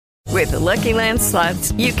With the Lucky Land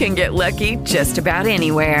Slots, you can get lucky just about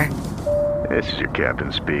anywhere. This is your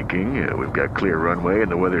captain speaking. We've got clear runway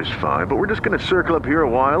and the weather's fine, but we're just going to circle up here a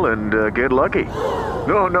while and get lucky.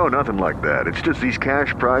 No, nothing like that. It's just these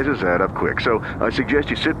cash prizes add up quick. So I suggest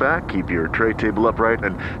you sit back, keep your tray table upright,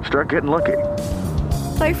 and start getting lucky.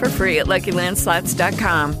 Play for free at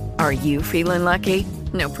LuckyLandSlots.com. Are you feeling lucky?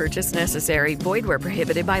 No purchase necessary. Void where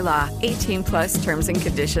prohibited by law. 18 plus terms and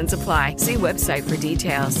conditions apply. See website for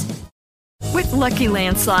details. With Lucky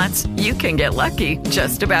Land Slots, you can get lucky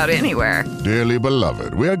just about anywhere. Dearly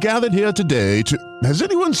beloved, we are gathered here today to... Has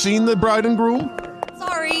anyone seen the bride and groom?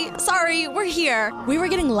 Sorry, we're here. We were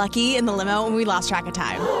getting lucky in the limo and we lost track of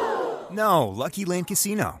time. No, Lucky Land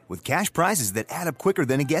Casino, with cash prizes that add up quicker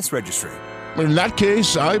than a guest registry. In that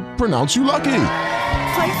case, I pronounce you lucky.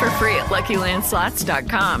 Play for free at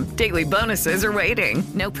LuckyLandSlots.com. Daily bonuses are waiting.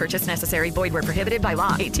 No purchase necessary. Void where prohibited by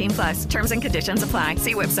law. 18 plus. Terms and conditions apply.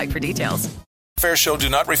 See website for details. Fair show do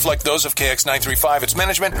not reflect those of KX935, its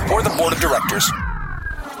management, or the board of directors.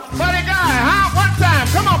 Buddy guy, huh? One time.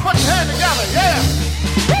 Come on, put your hands together. Yeah.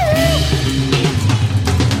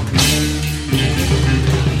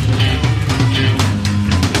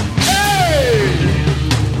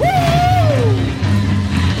 Woo-hoo.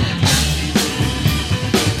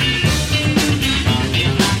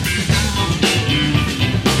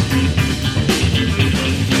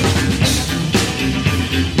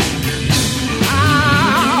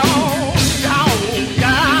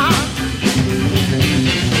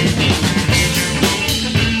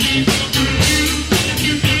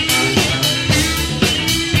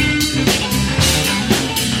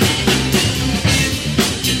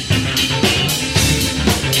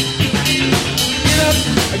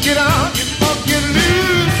 Get on, get funk, get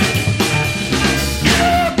loose.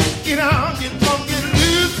 Get on, get funk, get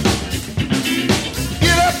loose.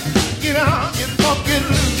 Get up, get on, get funk, get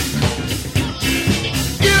loose.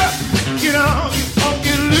 Get up, get on, get funk,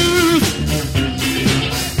 get loose.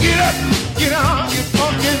 Get up, get on, get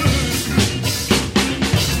funk, get loose. Get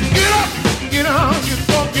up, get on, get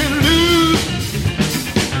funk, get loose.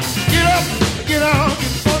 Get up,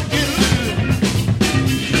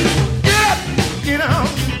 get on,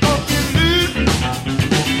 get funk, get loose.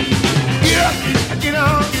 Get up, get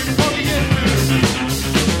on.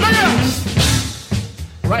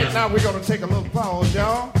 Right now, we're going to take a little pause,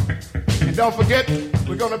 y'all. And don't forget,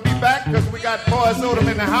 we're going to be back because we got Boys Odom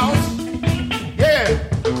in the house. Yeah.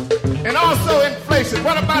 And also inflation.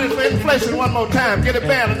 What about it for inflation one more time? Get a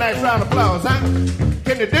band a nice round of applause, huh?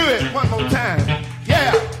 Can you do it one more time?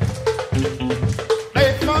 Yeah.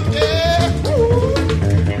 Play funky.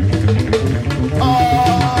 Oh,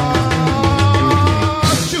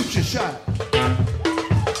 shoot your shot.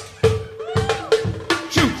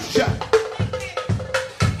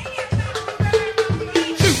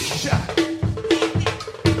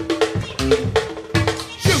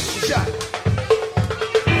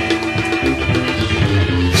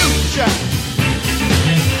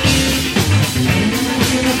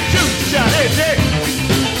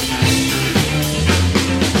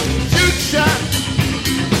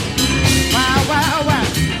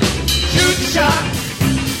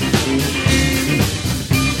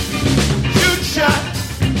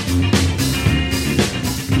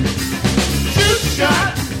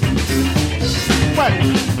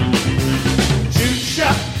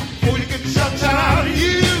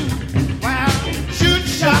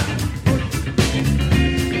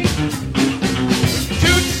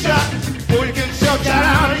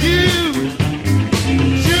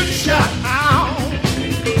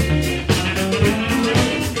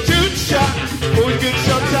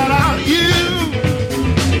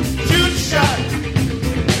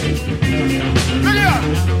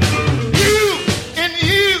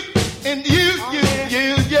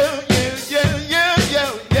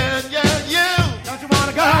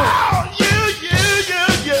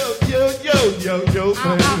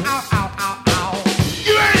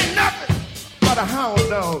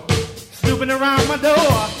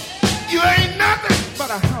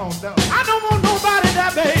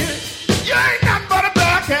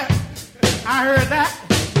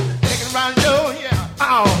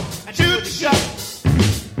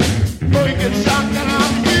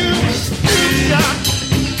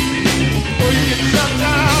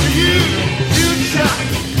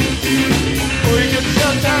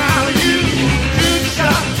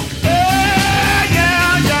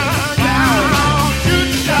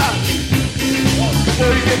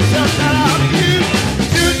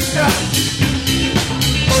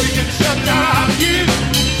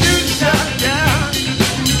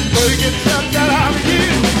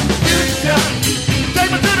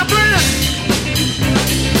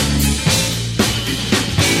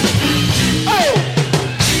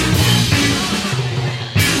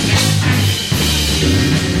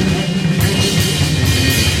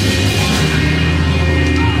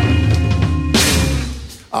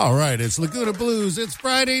 right, it's Laguna Blues. It's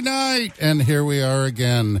Friday night, and here we are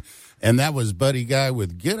again. And that was Buddy Guy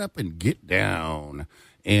with Get Up and Get Down.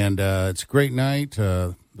 And it's a great night.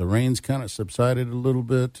 The rain's kind of subsided a little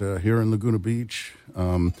bit here in Laguna Beach.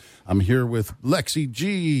 I'm here with Lexi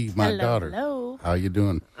G, my daughter. Hello. How you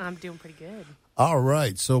doing? I'm doing pretty good. All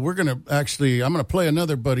right, so we're going to I'm going to play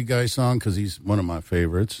another Buddy Guy song because he's one of my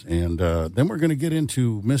favorites. And then we're going to get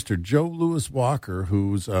into Mr. Joe Louis Walker,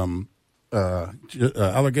 who's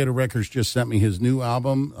Alligator Records just sent me his new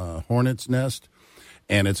album, Hornet's Nest.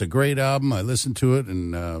 And it's a great album. I listened to it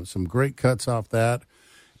and some great cuts off that.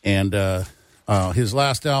 And his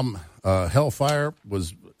last album, Hellfire,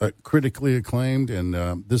 was critically acclaimed. And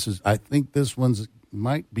I think this one's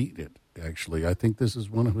might beat it. Actually, I think this is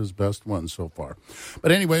one of his best ones so far.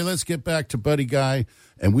 But anyway, let's get back to Buddy Guy,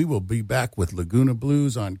 and we will be back with Laguna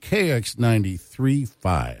Blues on KX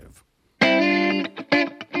 93.5.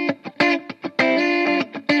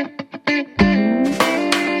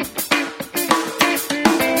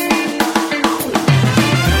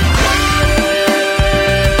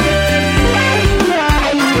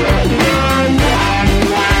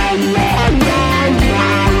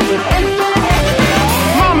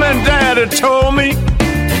 Told me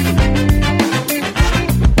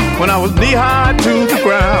when I was knee-high to the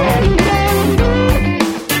ground,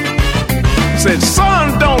 said,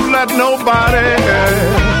 son, don't let nobody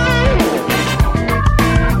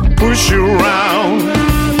push you around.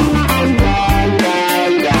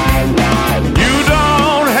 You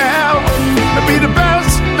don't have to be the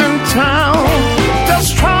best in town.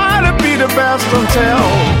 Just try to be the best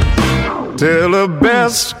till the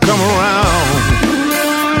best come around.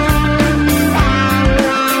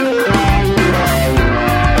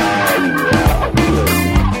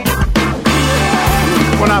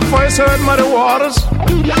 When I first heard Muddy Waters,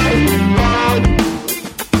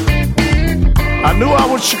 I knew I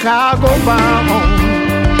was Chicago bound.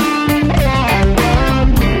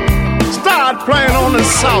 Started playing on the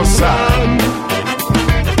south side,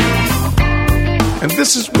 and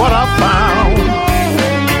this is what I found.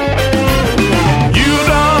 You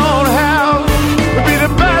don't have to be the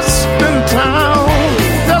best in town.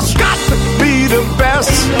 Just got to be the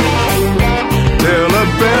best till the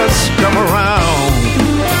best come around.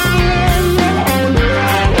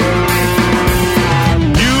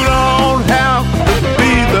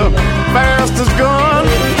 Fastest gun,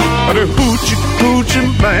 or the hoochie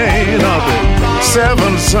man of the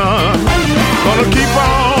seventh son. Gonna keep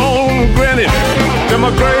on grinning till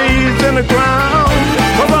my grave's in the ground,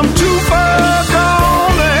 'cause I'm too far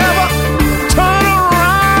gone to ever turn around.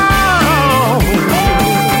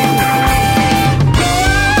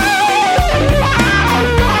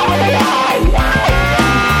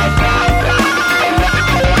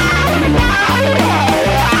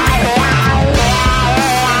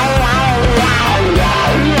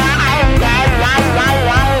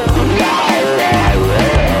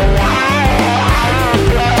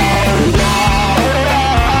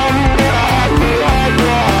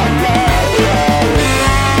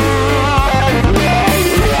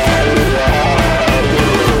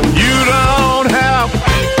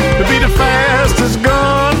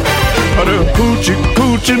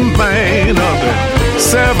 Hoochie man of the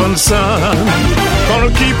seventh son.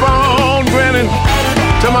 Gonna keep on grinning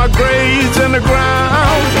till my grave's in the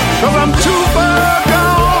ground, 'cause I'm too far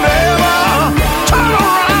gone to ever turn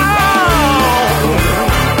around.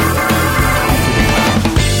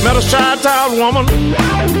 Met a shy-town woman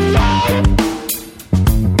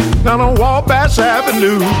down on Wabash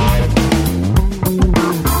Avenue.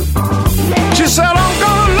 She said, I'm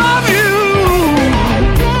gonna love you.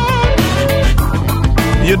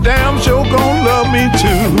 You damn sure gonna love me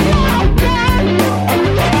too.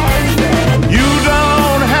 You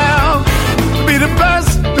don't have to be the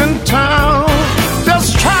best in town.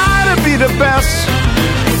 Just try to be the best.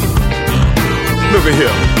 Look at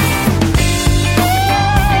here.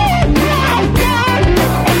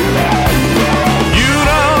 You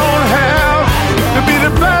don't have to be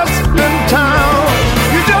the best in town.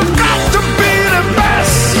 You just got to be the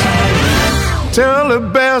best till the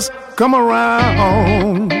best come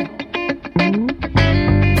around.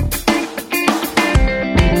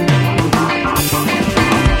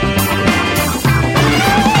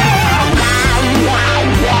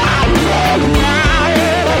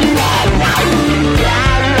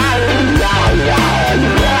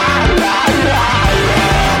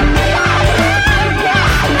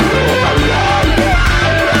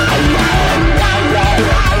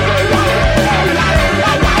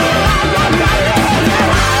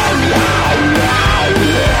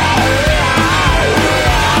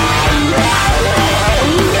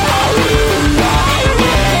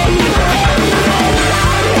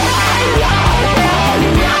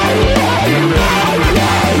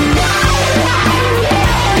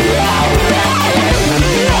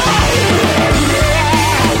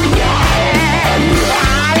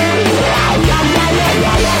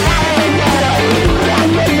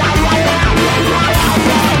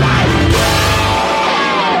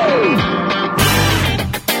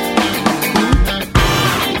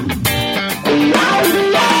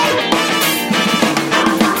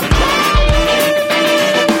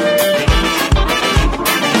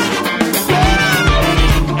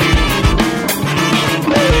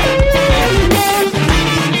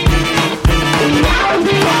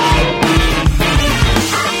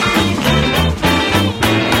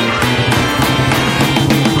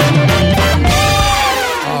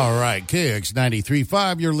 KX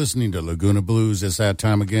 93.5. You're listening to Laguna Blues. It's that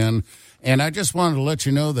time again. And I just wanted to let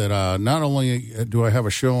you know that not only do I have a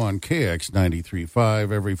show on KX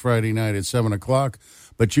 93.5 every Friday night at 7 o'clock,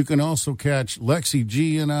 but you can also catch Lexi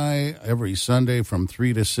G and I every Sunday from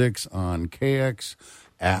 3 to 6 on KX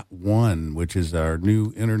at 1, which is our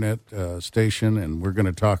new internet station. And we're going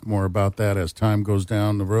to talk more about that as time goes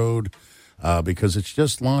down the road. Because it's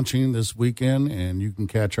just launching this weekend, and you can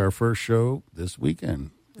catch our first show this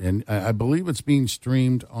weekend. And I believe it's being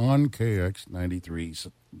streamed on KX93,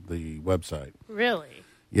 the website. Really?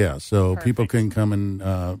 Yeah, so Perfect. people can come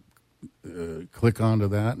and click onto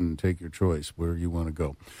that and take your choice where you want to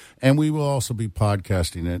go. And we will also be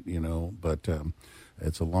podcasting it, but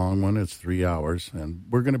it's a long one. It's 3 hours. And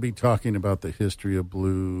we're going to be talking about the history of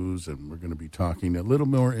blues, and we're going to be talking a little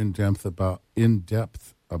more in depth about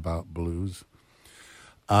blues.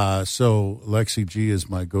 So Lexi G is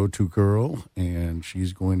my go-to girl, and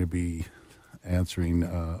she's going to be answering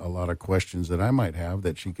a lot of questions that I might have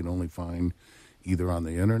that she can only find either on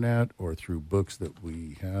the internet or through books that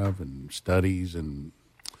we have and studies and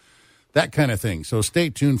that kind of thing. So stay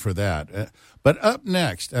tuned for that. But up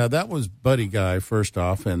next, that was Buddy Guy first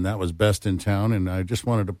off, and that was Best in Town, and I just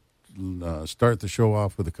wanted to start the show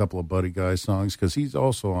off with a couple of Buddy Guy songs because he's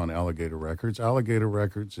also on Alligator Records. Alligator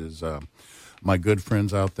Records is my good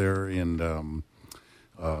friends out there in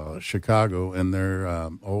Chicago, and they're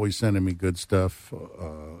always sending me good stuff.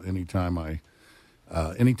 Anytime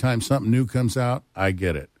something new comes out, I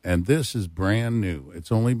get it. And this is brand new. It's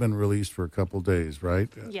only been released for a couple days, right?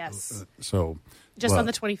 Yes. Just on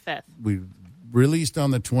the 25th. We released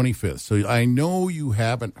on the 25th. So I know you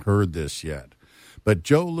haven't heard this yet. But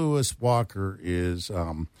Joe Louis Walker is,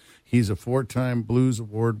 he's a 4-time Blues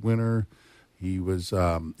Award winner. He was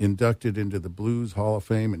inducted into the Blues Hall of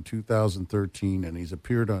Fame in 2013, and he's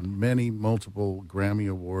appeared on multiple Grammy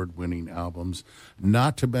Award-winning albums,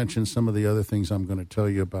 not to mention some of the other things I'm going to tell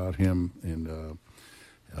you about him, and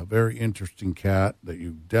a very interesting cat that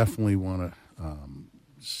you definitely want to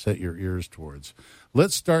set your ears towards.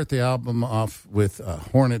 Let's start the album off with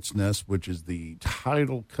Hornet's Nest, which is the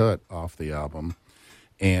title cut off the album.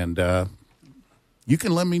 And you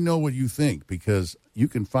can let me know what you think, because you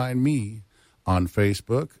can find me on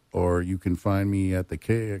Facebook, or you can find me at the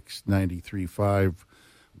KX93.5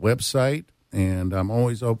 website. And I'm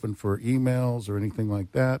always open for emails or anything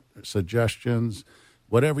like that, suggestions.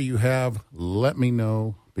 Whatever you have, let me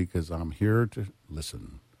know, because I'm here to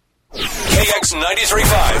listen.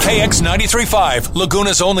 KX93.5. KX93.5,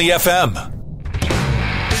 Laguna's only FM.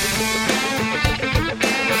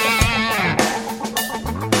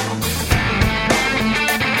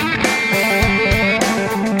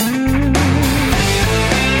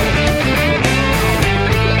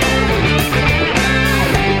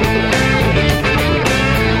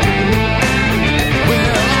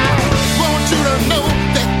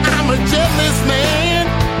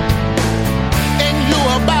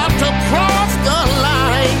 Cross the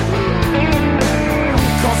line,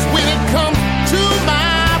 'cause when it comes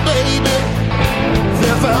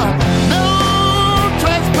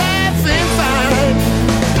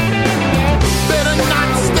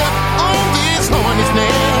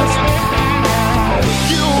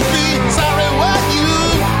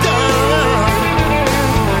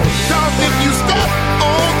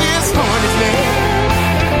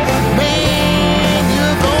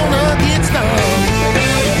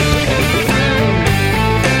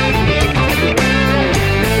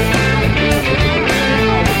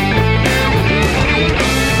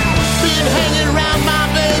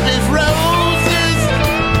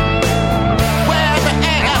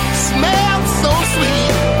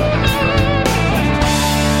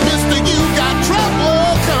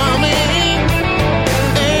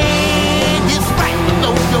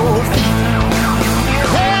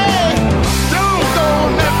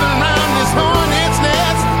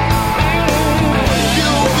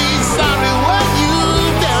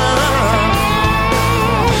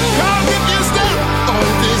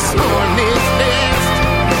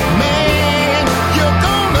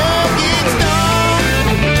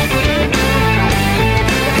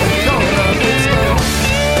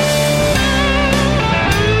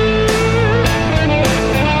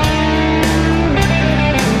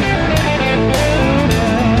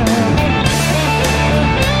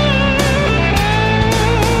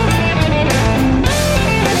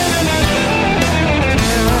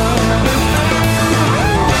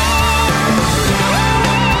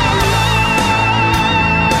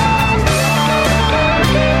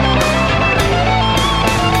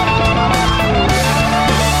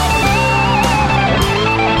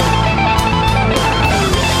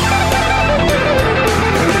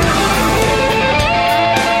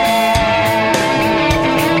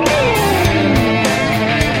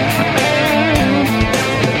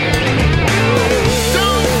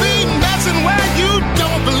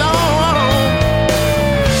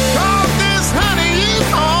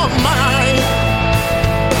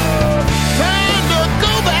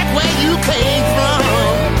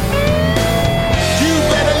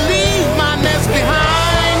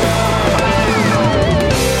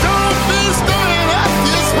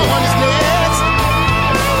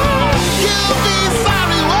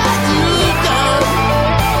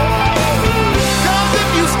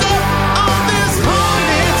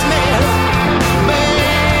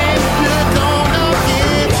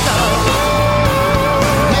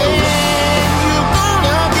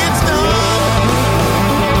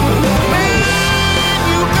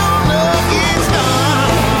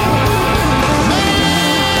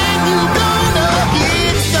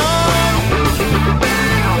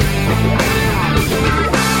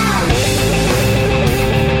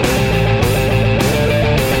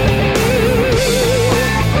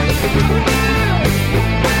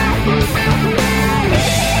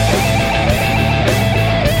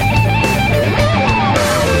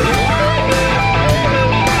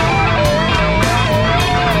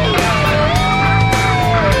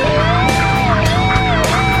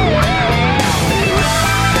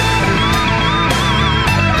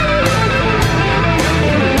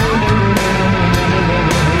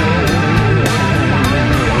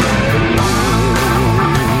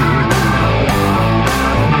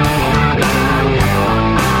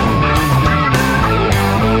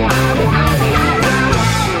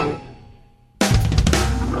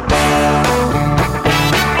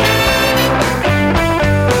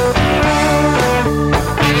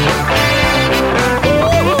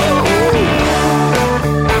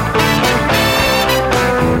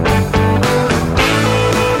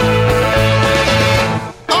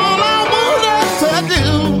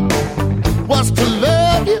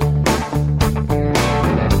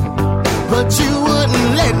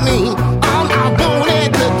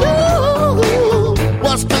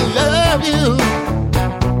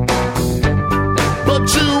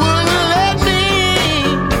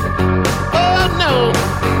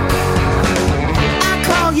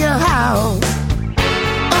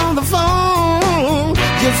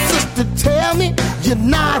to tell me you're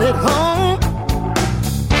not at home.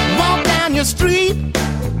 Walk down your street,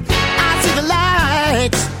 I see the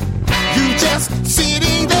lights. You just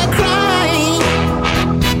sitting there crying.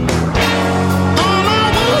 All I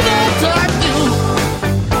wanted to do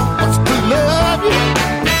was to love you,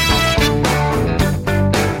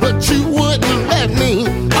 but you wouldn't let me.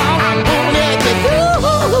 All I wanted to do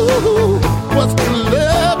was to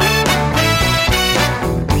love you,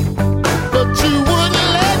 but you wouldn't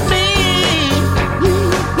let me.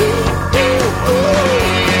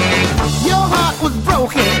 Your heart was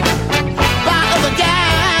broken by other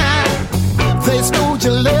guys. They stole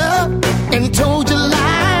your love and told you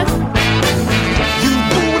lies. You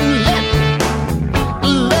wouldn't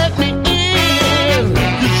let me in,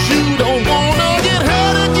 'cause you don't wanna get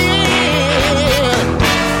hurt again.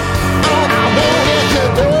 All I wanted to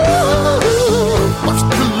do was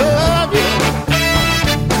to love you,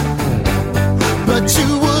 but you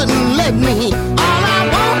wouldn't let me. All I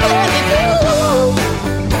wanted to do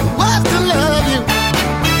was to love you,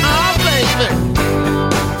 oh baby,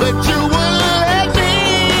 but you wouldn't let me.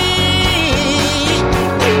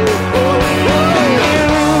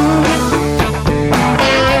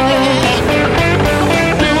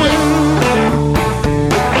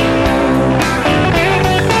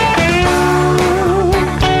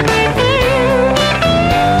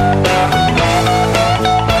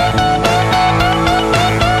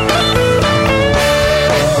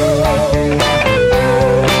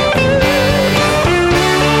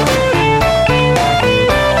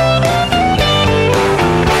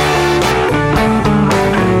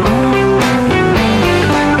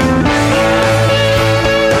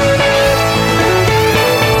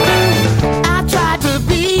 I tried to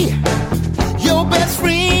be your best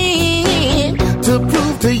friend, to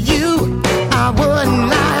prove to you I wasn't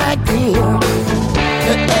like them.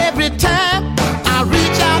 Every time I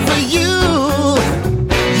reach out for you,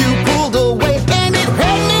 you pulled away and it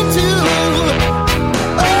hurt me too.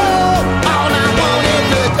 Oh, all I wanted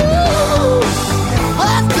to do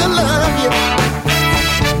was to love you,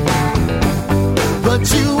 but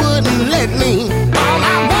you wouldn't let me. All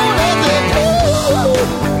I wanted to do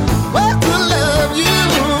was to love you,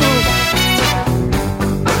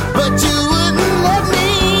 but you wouldn't let me.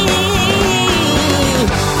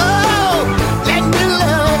 Oh, let me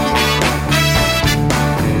love you,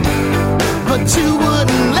 but you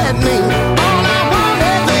wouldn't let me. All I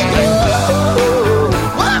wanted to do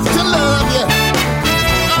was to love you.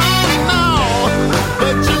 Oh no,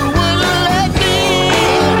 but you wouldn't let me.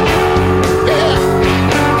 Yeah,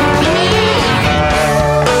 yeah.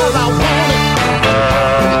 All I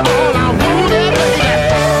wanted, baby,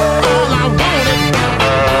 all I wanted to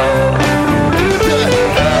do,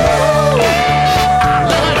 I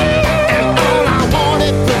love you, and all I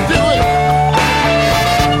wanted to do it.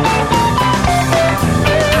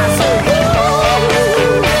 I said,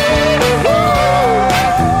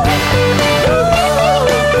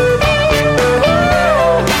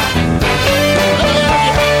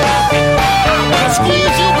 I wanna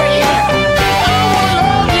squeeze you, baby. I wanna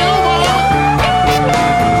love you more.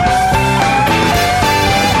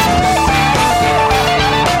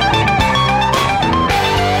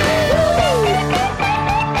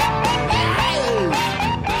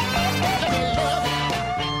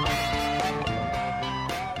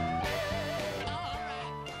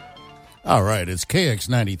 All right, it's KX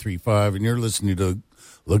 93.5, and you're listening to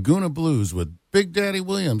Laguna Blues with Big Daddy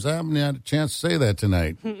Williams. I haven't had a chance to say that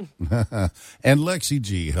tonight. And Lexi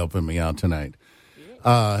G helping me out tonight.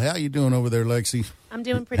 How you doing over there, Lexi? I'm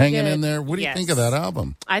doing pretty Hanging good. in there? What do you think of that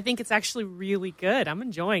album? I think it's actually really good. I'm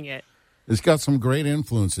enjoying it. It's got some great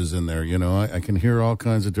influences in there. You know, I can hear all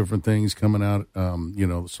kinds of different things coming out,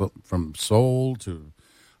 from soul to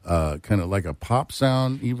kind of like a pop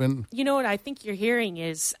sound even. You know what I think you're hearing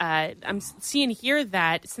is I'm seeing here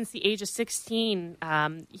that since the age of 16,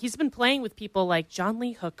 he's been playing with people like John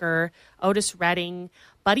Lee Hooker, Otis Redding,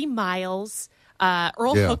 Buddy Miles,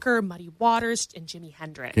 Earl Hooker, Muddy Waters, and Jimi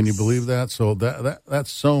Hendrix. Can you believe that? So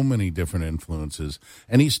that's so many different influences.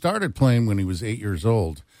 And he started playing when he was 8 years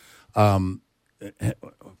old.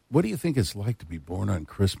 What do you think it's like to be born on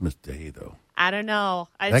Christmas Day, though? I don't know.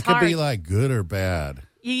 It's that could hard. be like good or bad.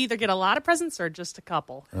 You either get a lot of presents or just a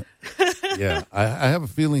couple. Yeah, I have a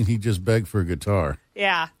feeling he just begged for a guitar.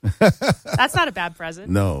 Yeah. That's not a bad present.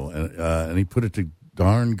 No, and he put it to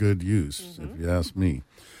darn good use, if you ask me.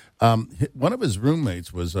 One of his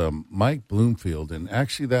roommates was Mike Bloomfield, and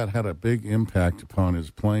actually that had a big impact upon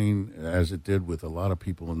his playing, as it did with a lot of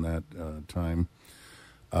people in that time.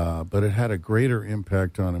 But it had a greater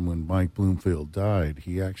impact on him when Mike Bloomfield died.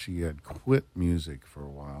 He actually had quit music for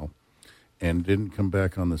a while, and didn't come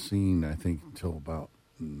back on the scene, I think, until about,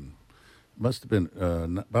 must have been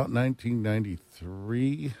about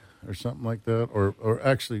 1993 or something like that. Or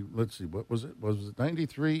actually, let's see, what was it? Was it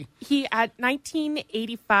 93? At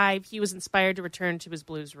 1985, he was inspired to return to his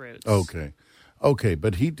blues roots. Okay,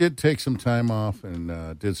 but he did take some time off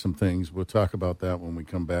and did some things. We'll talk about that when we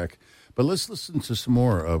come back. But let's listen to some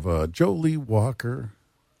more of Joe Louis Walker.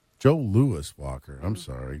 Joe Louis Walker.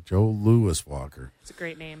 It's a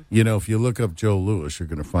great name. You know, if you look up Joe Louis, you're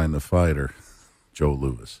going to find the fighter, Joe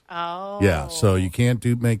Louis. Oh. Yeah, so you can't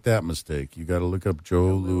make that mistake. You got to look up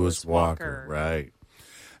Joe Louis Walker. Right.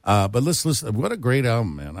 But let's listen. What a great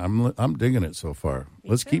album, man. I'm digging it so far.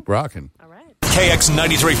 Let's keep rocking. All right. KX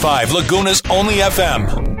 93.5, Laguna's only FM.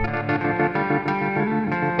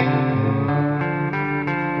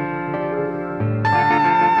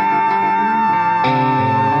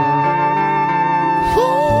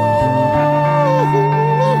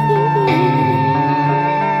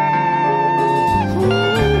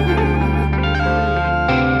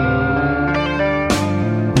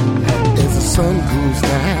 As the sun goes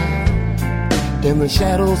down and the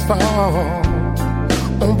shadows fall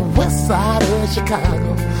on the west side of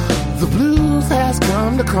Chicago, the blues has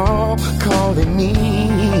come to calling me.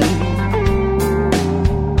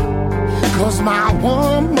 'Cause my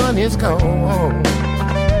woman is gone.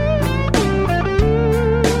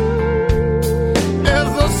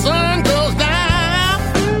 As the sun goes down,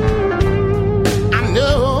 I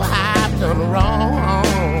know I've done wrong.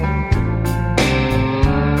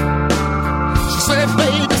 She said,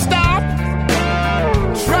 baby, stop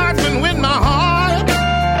trifling with my heart.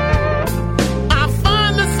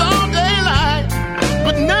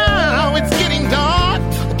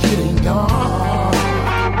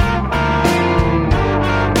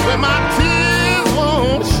 Where my tears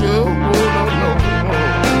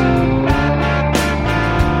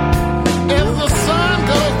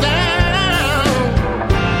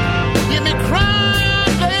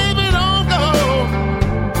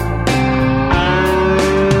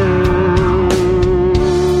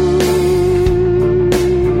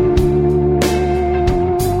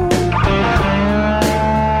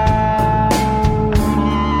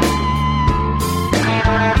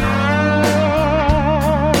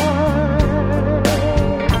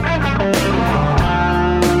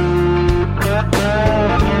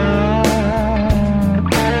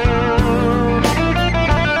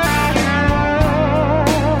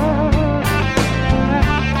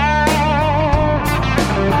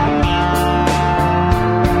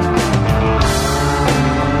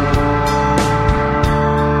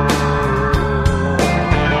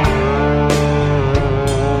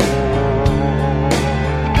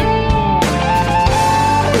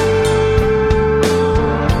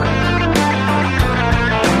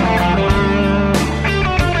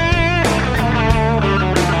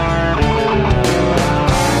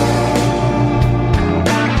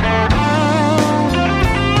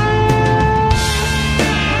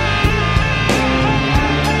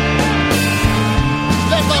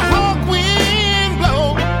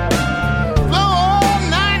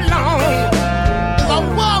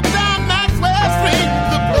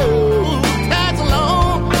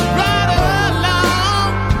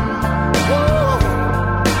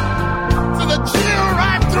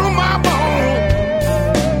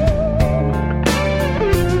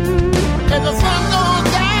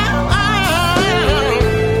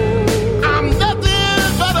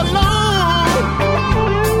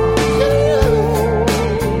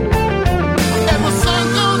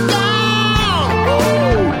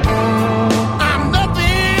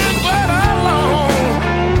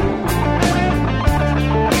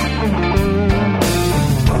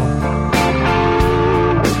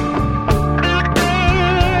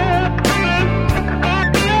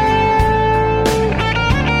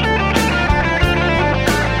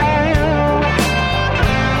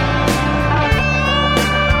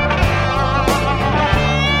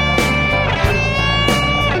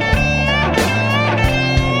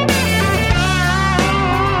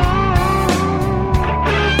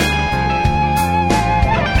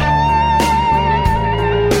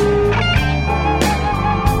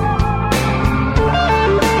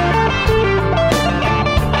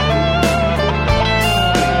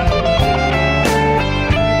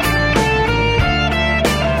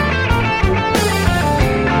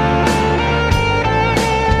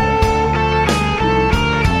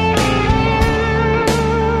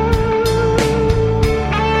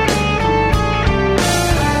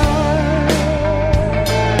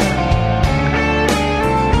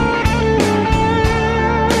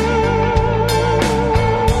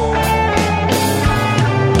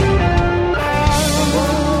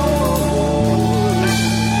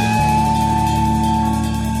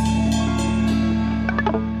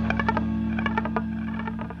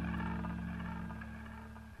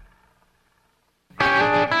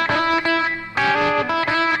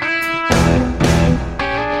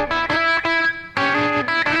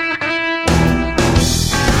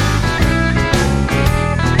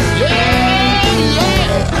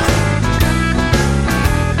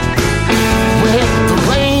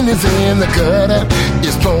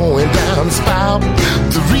downspout.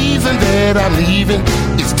 The reason that I'm leaving,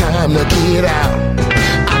 it's time to get out.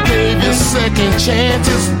 I gave you second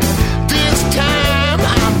chances, this time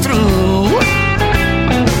I'm through.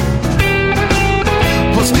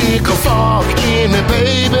 Well, stick a fork in me,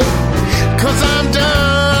 baby, 'cause I'm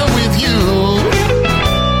done with you.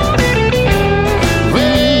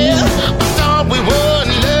 Well, I thought we were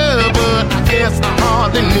in love, but I guess I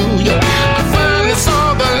hardly knew you. I finally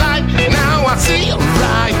saw the light, now I see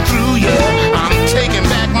right through you. I'm taking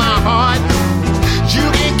back my heart, you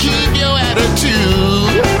can keep your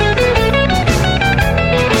attitude.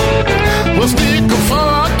 Well, stick a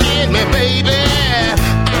fork in me, baby,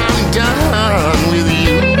 I'm done with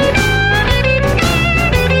you.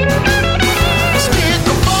 Stick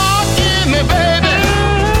a fork in me, baby,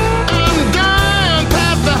 I'm done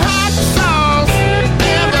past the hot sauce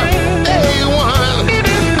and the A1.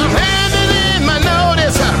 I'm handing in my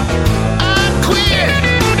notice, I quit.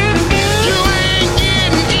 You ain't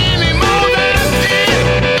getting any more than this,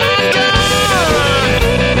 I'm done.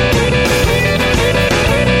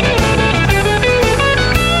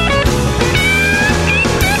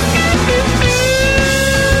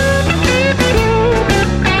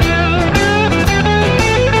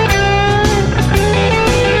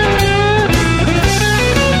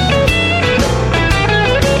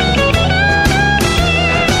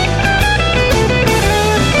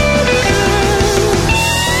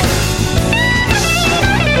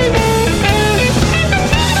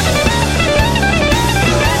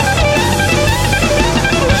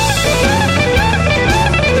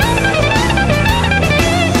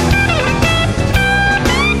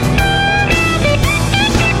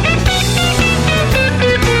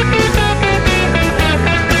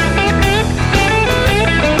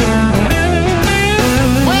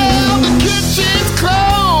 Well, the kitchen's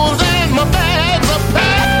closed and my bags are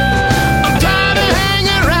packed. I'm tired of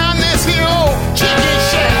hanging around this here old chicken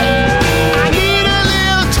shack. I need a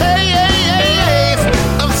little taste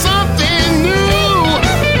of something new.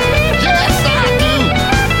 Yes, I do.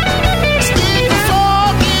 Stick a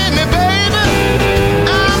fork in me, baby,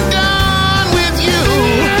 I'm done with you.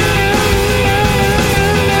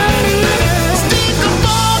 Stick a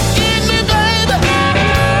fork in me, baby,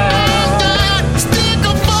 I'm done. Stick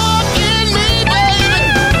a fork in me, baby,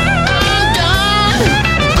 I'm done.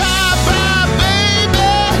 Bye bye,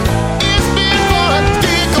 baby, it's been fun.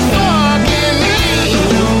 Stick a fork in me,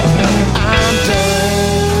 I'm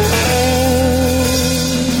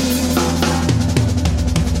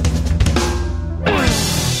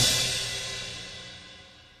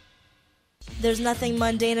There's nothing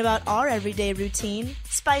mundane about our everyday routine.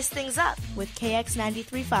 Spice things up with KX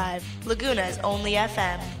 93.5, Laguna's only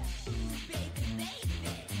FM.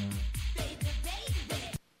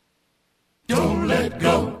 Don't let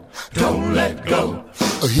go, don't let go.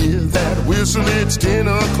 Hear that whistle, it's 10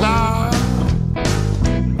 o'clock.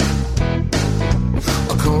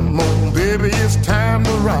 Come on, baby, it's time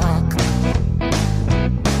to rock.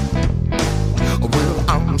 Well,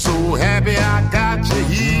 I'm so happy I got you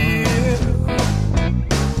here.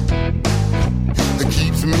 It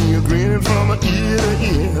keeps me grinning from ear to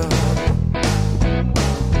ear.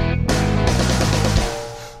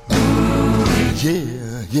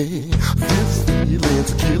 Yeah, yeah, this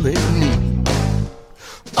feeling's killing me.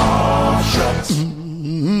 Aw, shucks.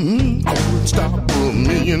 I wouldn't stop for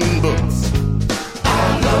 $1,000,000. I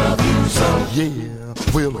love you so. Yeah,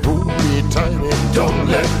 well, hold me tight and don't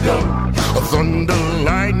let go. Thunder,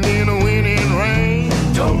 lightning, wind and rain.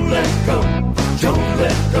 Don't let go, don't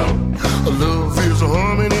let go. Love is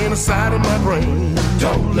humming inside of my brain.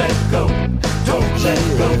 Don't let go, don't let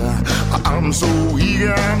go. I'm so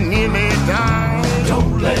eager, I'm nearly dying.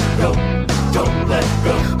 Don't let go, don't let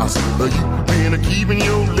go. I said you've been keeping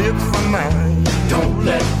your lips for mine. Don't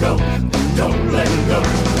let go, don't let go.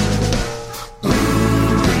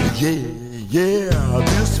 Yeah, yeah,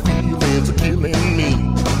 this feeling's killing me.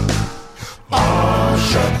 Aw,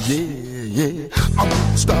 shucks. Yeah, yeah, I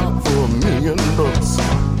won't stop for $1,000,000.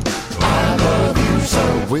 I love you so.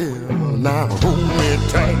 Well, now hold me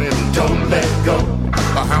tight and don't let go.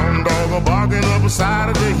 A hound dog a barking up the side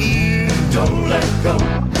of the hill. Don't let go,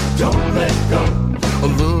 don't let go.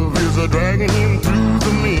 Love is a dragging him through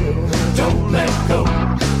the mill. Don't let go,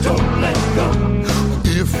 don't let go.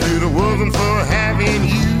 If it wasn't for having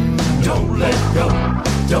you, don't let go,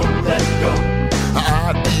 don't let go.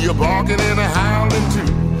 I'd be a barking and a howling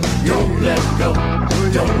too. Don't let go,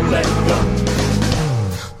 don't let go.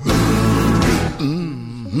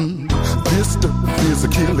 This stuff is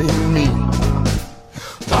killing me.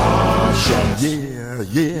 Aw, shucks. Yeah,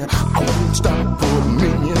 yeah, I won't stop for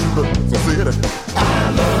 $1,000,000. I said I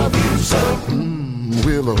love you so.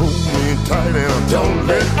 hold me tight and don't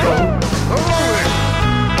let go. Hold it.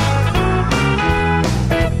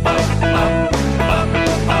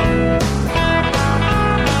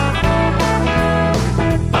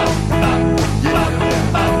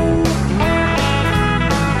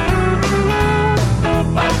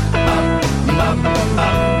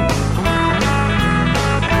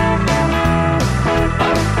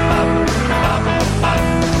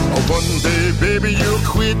 One day, baby, you'll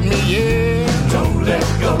quit me, yeah. Don't let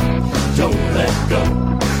go, don't let go.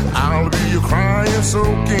 I'll be you crying,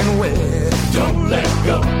 soaking wet. Don't let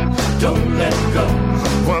go, don't let go.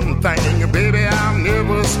 One thing, baby, I'll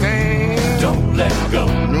never stand. Don't let go,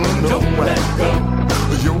 no, don't let go.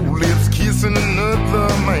 Your lips kissing another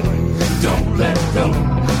man. Don't let go,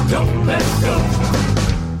 don't let go.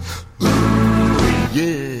 Ooh,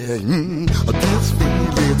 yeah, this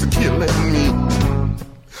feeling's killing me.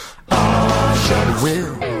 Shawty,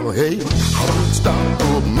 well, hey, I would stop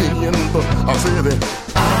for a million, but I said that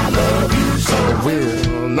I love you so.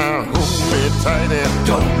 Well, now hold me tight and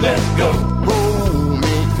don't let go. Hold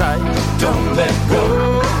me tight, don't let go.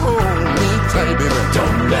 Hold me tight, baby,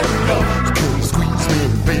 don't let go. Can you squeeze me,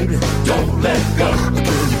 baby? Don't let go. Can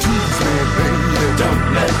you tease me, baby? Don't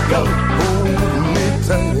let go. Hold me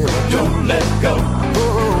tight, don't let go.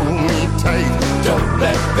 Hold me tight, don't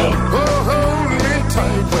let go. Hold me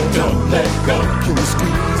tight, don't let go. Can you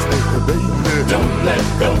squeeze me, baby? Don't let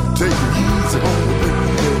go. Take it easy on me,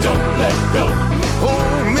 baby. Don't let go.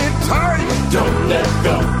 Hold me tight. Don't let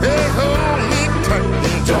go. Hey, hold me tight.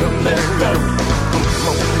 Don't let go. Come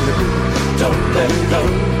on, baby. Don't let go.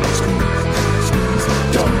 Squeeze, squeeze.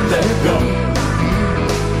 Don't let go.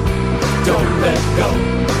 Don't let go.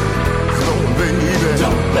 Come on, baby.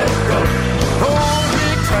 Don't let go. Hold me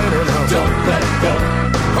tight now. Don't let go.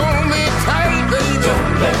 Hold me tight, baby. Don't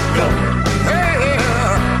let go. Hey,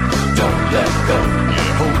 don't let go.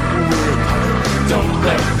 Hold me tight. Don't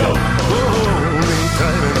let go. Hold me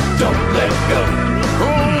tight. Don't let go.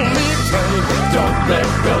 Hold me tight. Don't let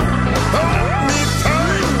go. Hold me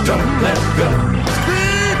tight. Don't let go.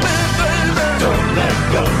 Scream me, baby. Don't let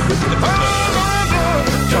go. Hold on, love.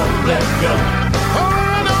 Don't let go.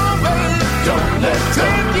 Hold on, baby. Don't let go.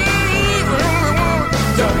 Take it easy on the one.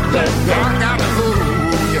 Don't let go. I gotta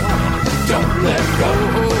hold you. Don't let go.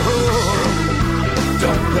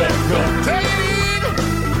 Don't let go. Take it easy.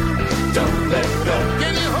 Don't let go.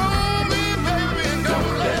 Can you hold me, baby?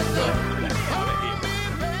 Don't let go. Hold me,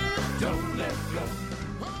 baby. Don't let go.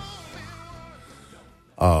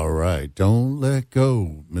 All right, don't let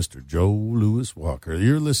go, Mr. Joe Louis Walker.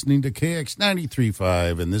 You're listening to KX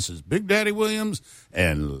 93.5, and this is Big Daddy Williams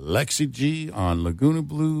and Lexi G on Laguna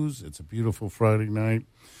Blues. It's a beautiful Friday night.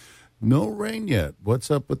 No rain yet. What's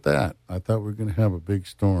up with that? I thought we were going to have a big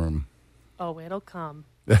storm. Oh, it'll come.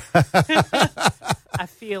 I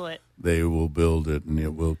feel it. They will build it, and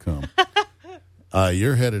it will come.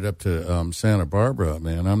 You're headed up to Santa Barbara,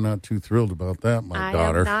 man. I'm not too thrilled about that, my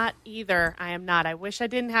daughter. I am not either. I am not. I wish I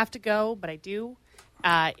didn't have to go, but I do.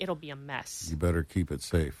 It'll be a mess. You better keep it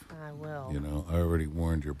safe. I will. You know, I already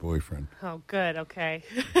warned your boyfriend. Oh, good. Okay.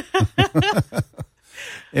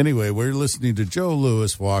 Anyway, we're listening to Joe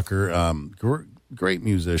Louis Walker, great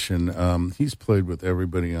musician. He's played with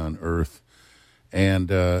everybody on earth, and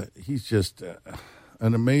he's just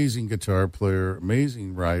an amazing guitar player,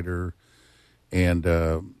 amazing writer, and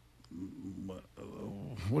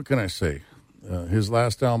what can I say? His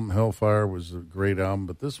last album, Hellfire, was a great album,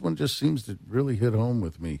 but this one just seems to really hit home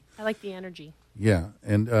with me. I like the energy. Yeah,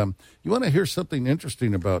 and you want to hear something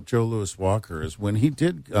interesting about Joe Louis Walker is when he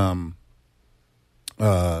did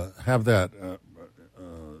have that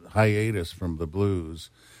hiatus from the blues,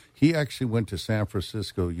 he actually went to San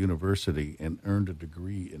Francisco University and earned a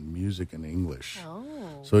degree in music and English. Oh.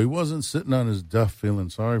 So he wasn't sitting on his duff feeling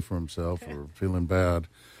sorry for himself or feeling bad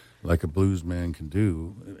like a blues man can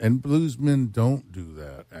do. And bluesmen don't do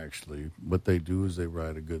that, actually. What they do is they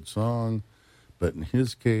write a good song. But in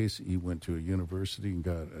his case, he went to a university and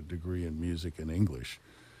got a degree in music and English.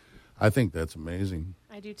 I think that's amazing.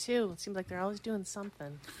 I do, too. It seems like they're always doing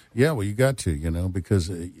something. Yeah, well, you got to, because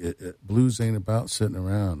blues ain't about sitting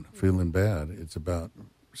around feeling bad. It's about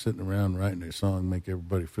sitting around writing a song, make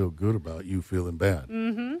everybody feel good about you feeling bad.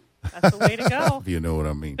 Mm-hmm. That's the way to go. If you know what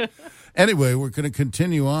I mean. Anyway, we're going to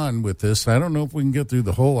continue on with this. I don't know if we can get through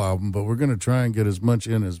the whole album, but we're going to try and get as much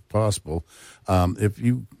in as possible. If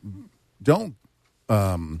you don't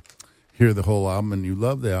hear the whole album and you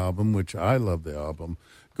love the album, which I love the album,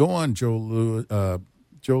 go on Joe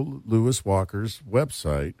Louis Walker's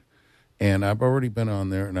website, and I've already been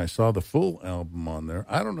on there, and I saw the full album on there.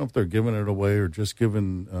 I don't know if they're giving it away or just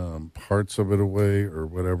giving parts of it away or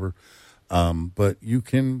whatever. But you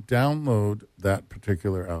can download that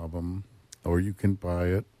particular album, or you can buy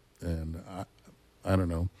it. And I don't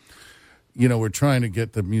know. You know, we're trying to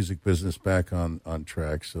get the music business back on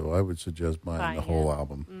track, so I would suggest buying the whole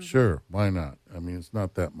album. Mm-hmm. Sure, why not? I mean, it's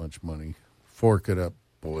not that much money. Fork it up,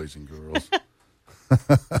 boys and girls.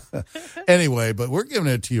 Anyway, but we're giving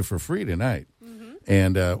it to you for free tonight.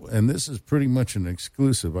 Mm-hmm. And this is pretty much an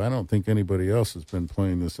exclusive. I don't think anybody else has been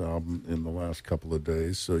playing this album in the last couple of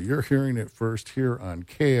days. So you're hearing it first here on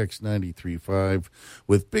KX 93.5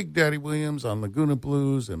 with Big Daddy Williams on Laguna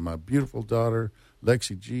Blues and my beautiful daughter,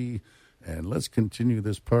 Lexi G. And let's continue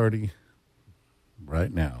this party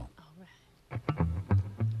right now. All right.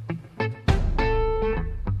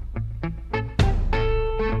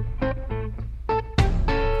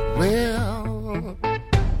 Well,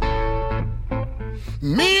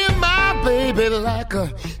 me and my baby like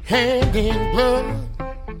a hand in glove.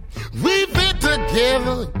 We've been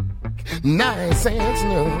together nice and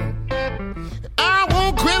snug. I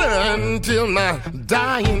won't quit her until my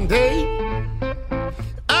dying day.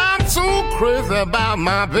 I'm so crazy about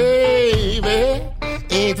my baby.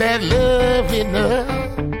 Ain't that love enough?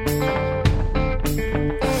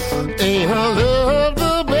 Ain't her love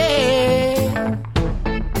the best?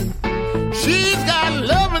 She's got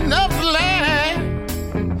love enough to last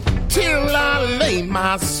till I lay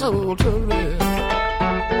my soul to rest.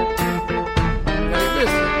 Hey,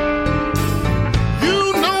 listen.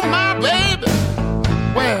 You know my baby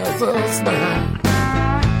wears a smile.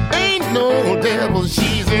 Ain't no devil,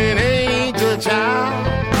 she's an angel child.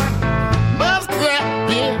 Must have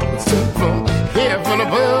been sent from heaven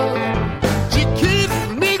above. She keeps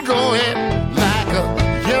me going like a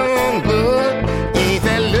young bud. Ain't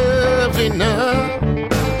that love enough?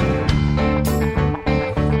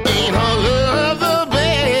 Ain't her love the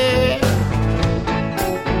best?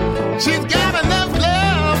 She's got enough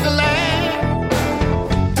love to last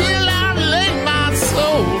till I lay my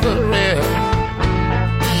soul to rest.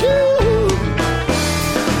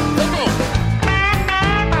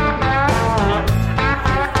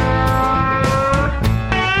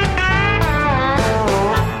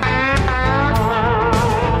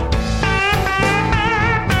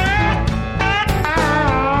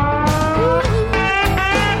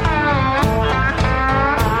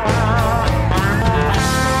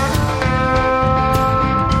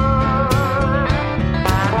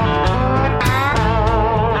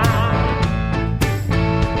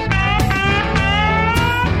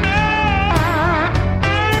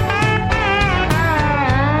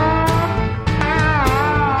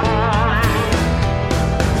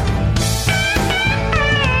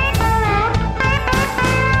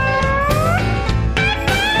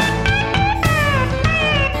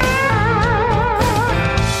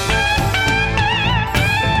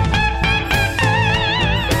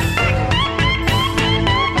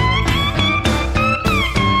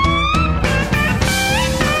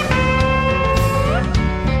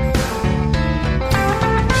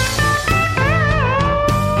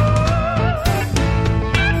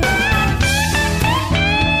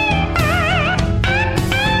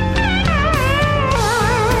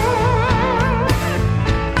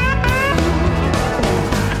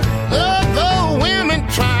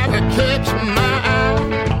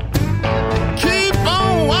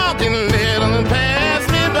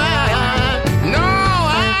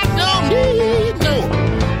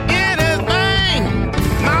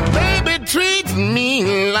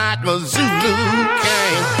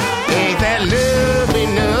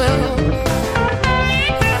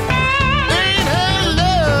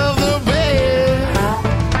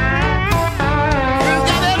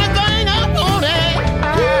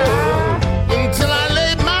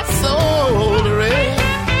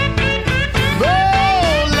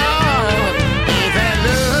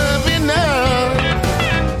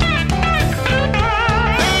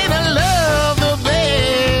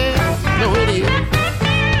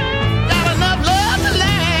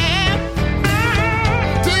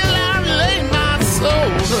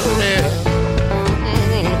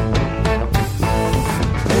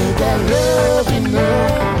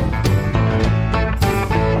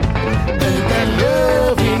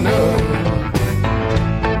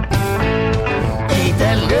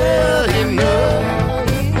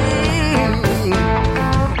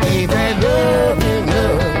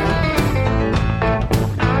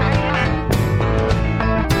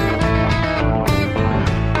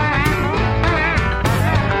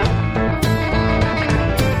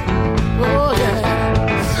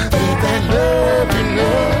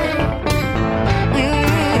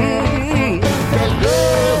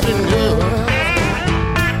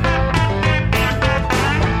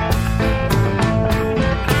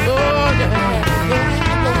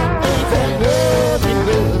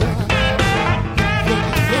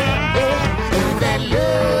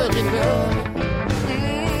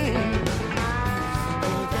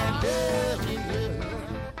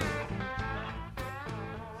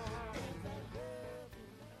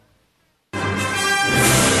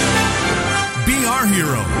 Be our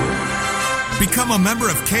hero. Become a member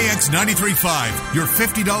of KX 93.5. Your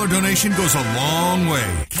 $50 donation goes a long way.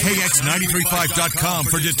 KX935.com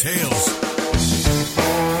for details.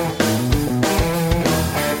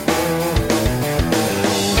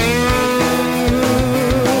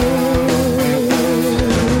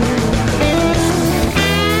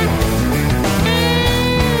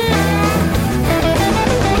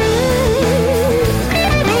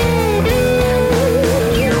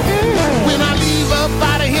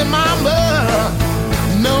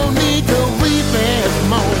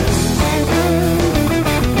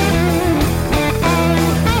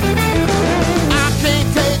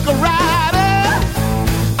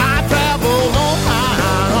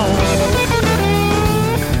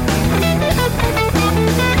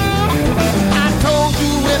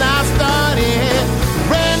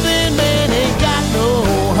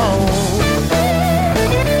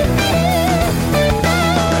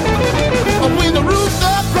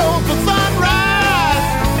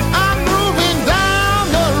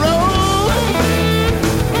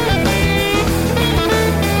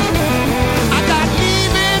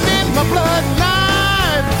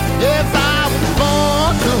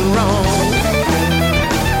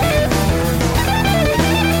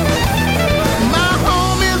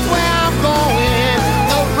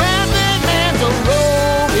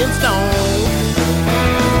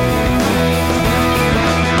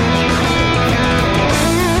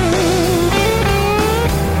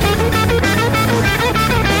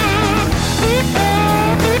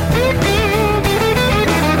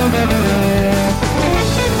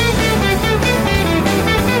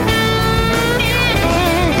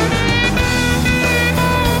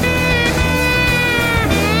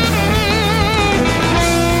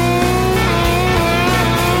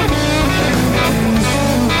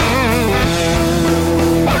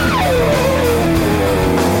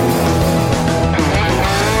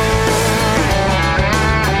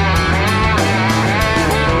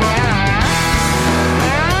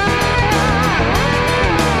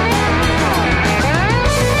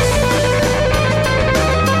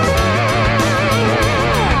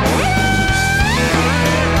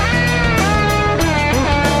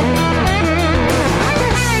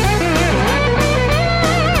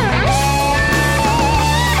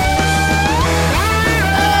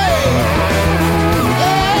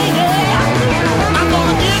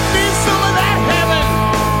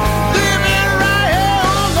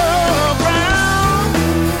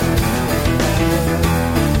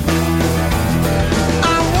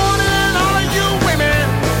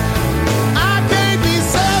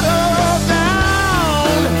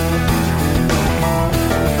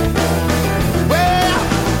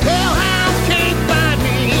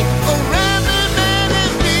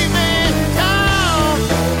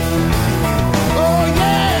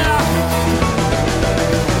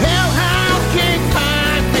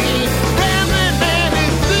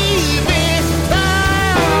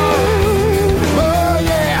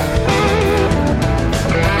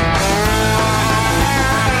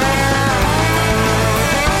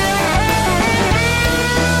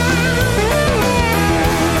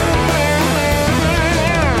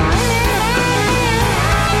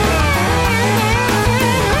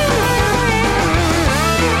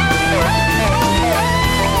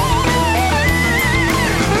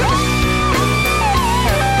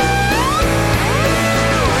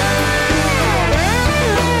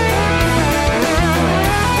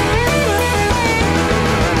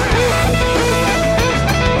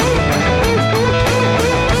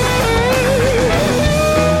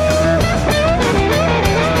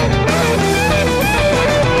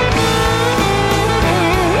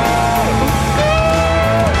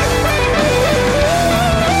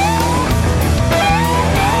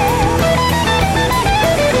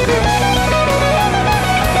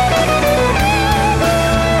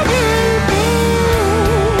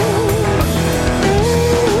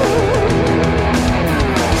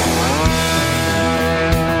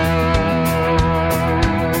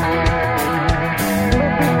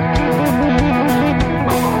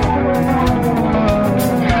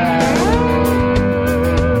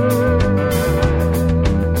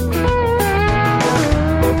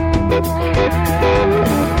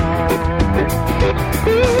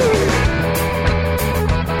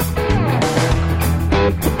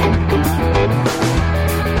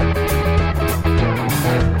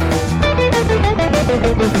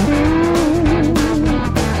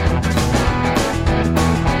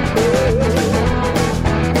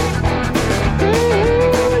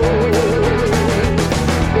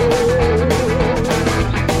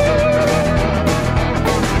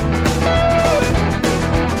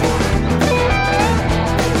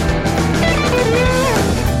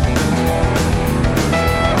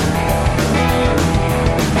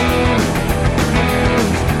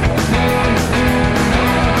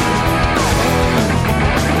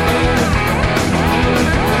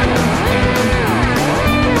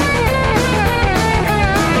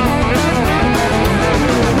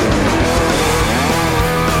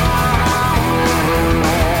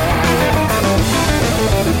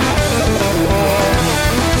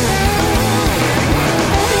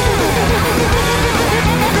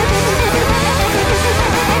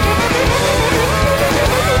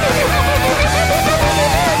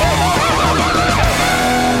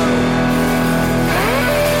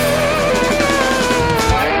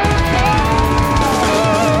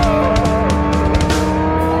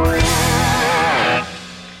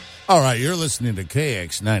 All right, you're listening to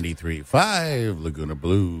KX 93.5 Laguna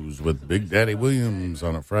Blues with Big Daddy Williams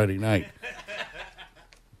on a Friday night.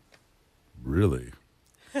 Really?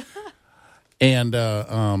 And,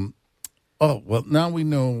 well, now we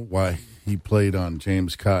know why he played on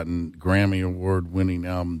James Cotton Grammy Award-winning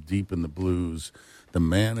album Deep in the Blues. The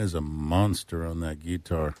man is a monster on that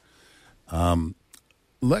guitar.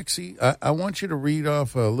 Lexi, I want you to read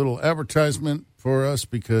off a little advertisement for us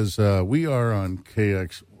because we are on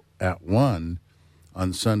KX at 1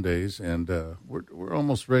 on Sundays, and we're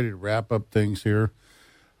almost ready to wrap up things here.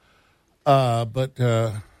 But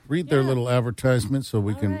read their little advertisement so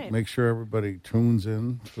we can make sure everybody tunes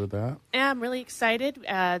in for that. Yeah, I'm really excited.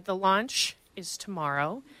 The launch is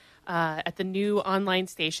tomorrow at the new online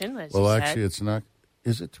station. As you said. Actually, it's not.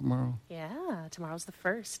 Is it tomorrow? Yeah, tomorrow's the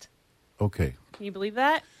 1st. Okay. Can you believe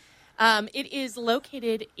that? It is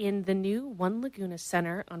located in the new One Laguna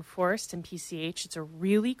Center on Forest and PCH. It's a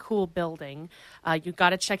really cool building. You've got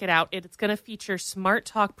to check it out. It's going to feature smart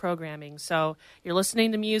talk programming. So you're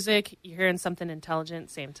listening to music, you're hearing something intelligent at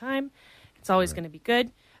the same time. It's always going to be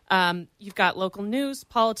good. You've got local news,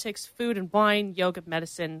 politics, food and wine, yoga,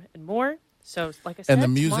 medicine, and more. So, like I said, and the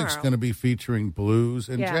music's going to be featuring blues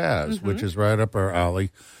and jazz, which is right up our alley.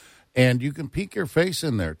 And you can peek your face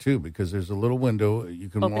in there, too, because there's a little window. You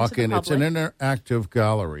can walk in. It's an interactive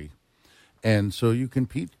gallery. And so you can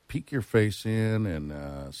peek your face in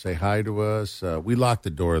and say hi to us. We lock the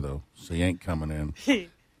door, though, so you ain't coming in.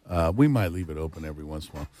 We might leave it open every once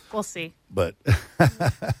in a while. We'll see. But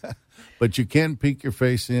you can peek your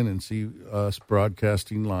face in and see us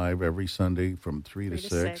broadcasting live every Sunday from 3 to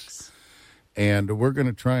 6. And we're going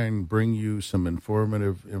to try and bring you some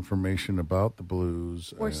informative information about the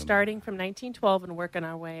blues. We're starting from 1912 and working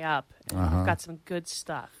our way up. And we've got some good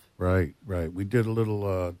stuff. Right. We did a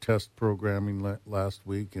little test programming last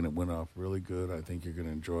week, and it went off really good. I think you're going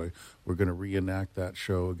to enjoy. We're going to reenact that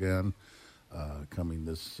show again coming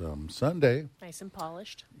this Sunday. Nice and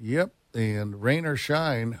polished. Yep. And rain or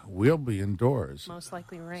shine, we'll be indoors. Most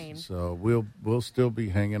likely rain. So we'll still be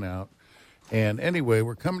hanging out. And anyway,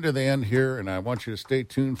 we're coming to the end here, and I want you to stay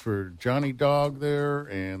tuned for Johnny Dog there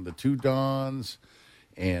and the Two Dons,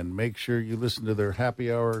 and make sure you listen to their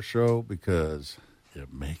happy hour show because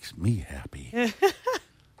it makes me happy.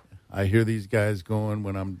 I hear these guys going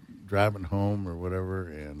when I'm driving home or whatever,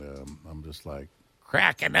 and I'm just like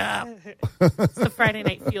cracking up. It's the Friday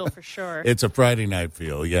night feel for sure. It's a Friday night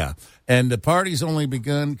feel, yeah. And the party's only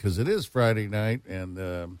begun because it is Friday night,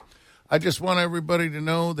 and I just want everybody to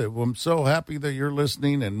know that I'm so happy that you're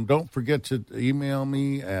listening, and don't forget to email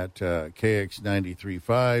me at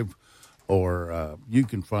KX935, or you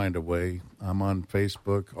can find a way. I'm on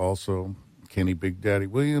Facebook also, Kenny Big Daddy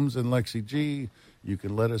Williams and Lexi G. You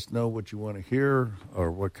can let us know what you want to hear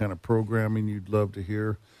or what kind of programming you'd love to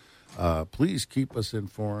hear. Please keep us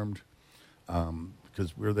informed.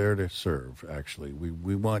 Because we're there to serve, actually.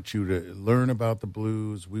 We want you to learn about the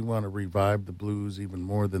blues. We want to revive the blues even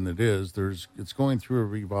more than it is. It's going through a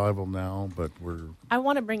revival now, but I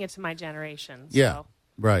want to bring it to my generation. Yeah,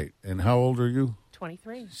 right. And how old are you?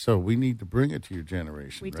 23. So we need to bring it to your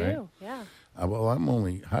generation, We right? do, yeah. Well,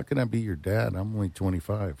 how can I be your dad? I'm only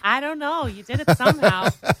 25. I don't know. You did it somehow.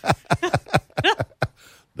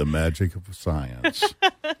 The magic of science.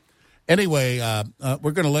 Anyway,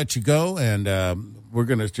 we're going to let you go, and we're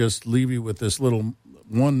going to just leave you with this little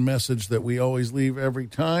one message that we always leave every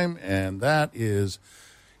time, and that is,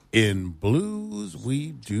 in blues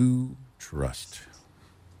we do trust.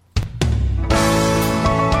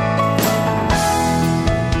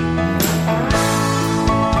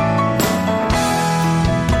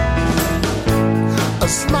 A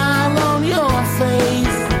smile